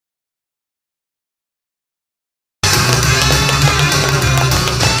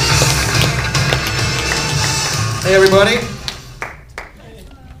Hey, everybody.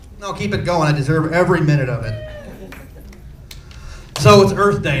 No, keep it going. I deserve every minute of it. So it's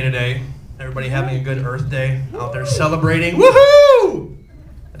Earth Day today. Everybody having a good Earth Day out there celebrating. Woohoo!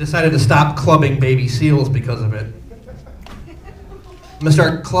 I decided to stop clubbing baby seals because of it. I'm gonna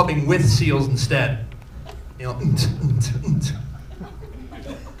start clubbing with seals instead. You know,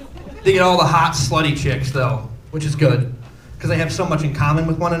 they get all the hot, slutty chicks though, which is good because they have so much in common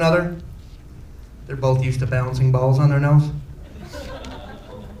with one another. They're both used to balancing balls on their nose.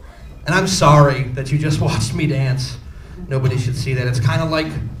 And I'm sorry that you just watched me dance. Nobody should see that. It's kind of like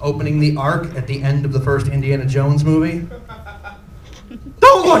opening the Ark at the end of the first Indiana Jones movie.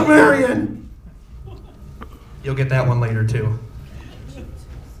 Don't look, Marion! You'll get that one later, too.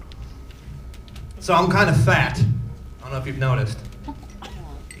 So I'm kind of fat. I don't know if you've noticed.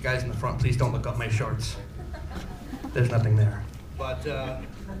 You guys in the front, please don't look up my shorts. There's nothing there. But,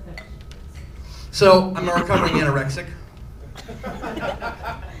 so I'm a recovering anorexic.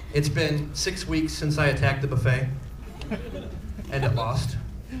 It's been 6 weeks since I attacked the buffet, and it lost.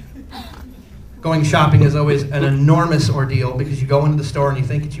 Going shopping is always an enormous ordeal because you go into the store and you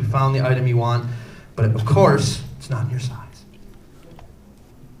think that you found the item you want, but of course, it's not in your size.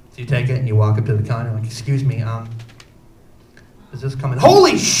 So you take it and you walk up to the counter like, excuse me, is this coming?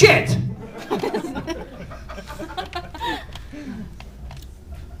 Holy shit!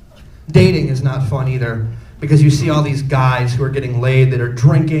 Dating is not fun either because you see all these guys who are getting laid that are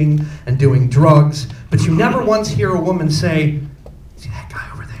drinking and doing drugs, but you never once hear a woman say, see that guy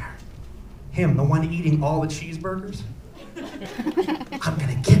over there? Him, the one eating all the cheeseburgers? I'm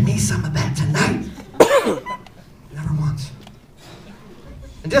gonna get me some of that tonight. Never once.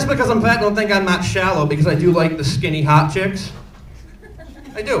 And just because I'm fat, don't think I'm not shallow because I do like the skinny hot chicks.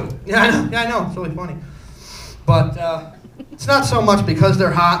 I do. Yeah, I know. It's really funny. But it's not so much because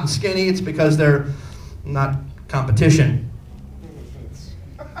they're hot and skinny, it's because they're not competition.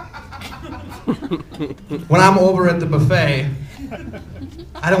 When I'm over at the buffet,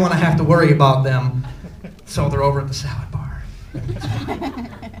 I don't want to have to worry about them, so they're over at the salad bar.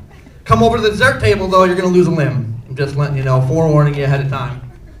 Come over to the dessert table, though, you're going to lose a limb. I'm just letting you know, forewarning you ahead of time,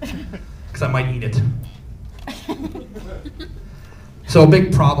 because I might eat it. So a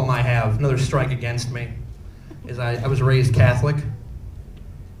big problem I have, another strike against me, is I was raised Catholic,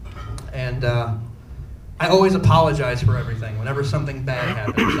 and I always apologize for everything whenever something bad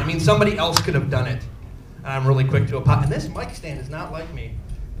happens. I mean, somebody else could have done it, and I'm really quick to apologize. And this mic stand is not like me.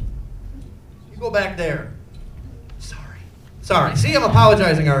 You go back there. Sorry. See, I'm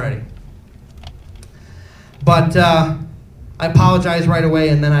apologizing already. But I apologize right away,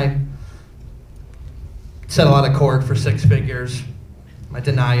 and then I settle out of court for 6 figures. I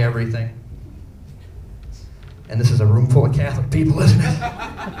deny everything. And this is a room full of Catholic people, isn't it?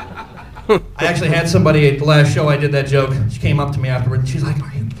 I actually had somebody at the last show I did that joke. She came up to me afterward and she's like,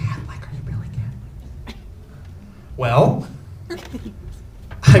 are you Catholic? Are you really Catholic? Well,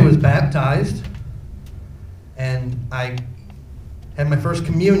 I was baptized and I had my first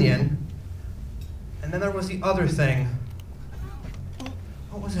communion, and then there was the other thing.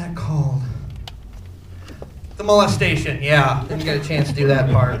 What was that called? The molestation, yeah. Didn't get a chance to do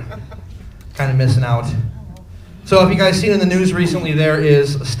that part. Kind of missing out. So if you guys seen in the news recently, there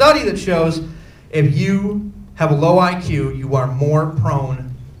is a study that shows if you have a low IQ, you are more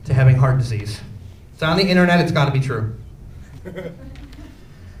prone to having heart disease. It's on the internet, it's got to be true.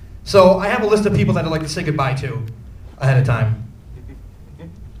 So I have a list of people that I'd like to say goodbye to ahead of time.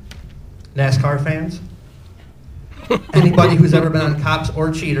 NASCAR fans. Anybody who's ever been on Cops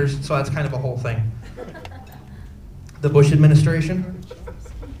or Cheaters, so that's kind of a whole thing. The Bush administration.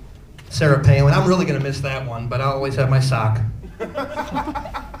 Sarah Palin. I'm really going to miss that one, but I'll always have my sock.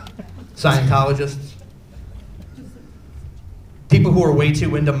 Scientologists. People who are way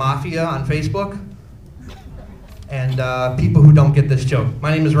too into mafia on Facebook. And people who don't get this joke.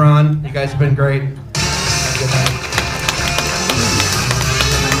 My name is Ron. You guys have been great.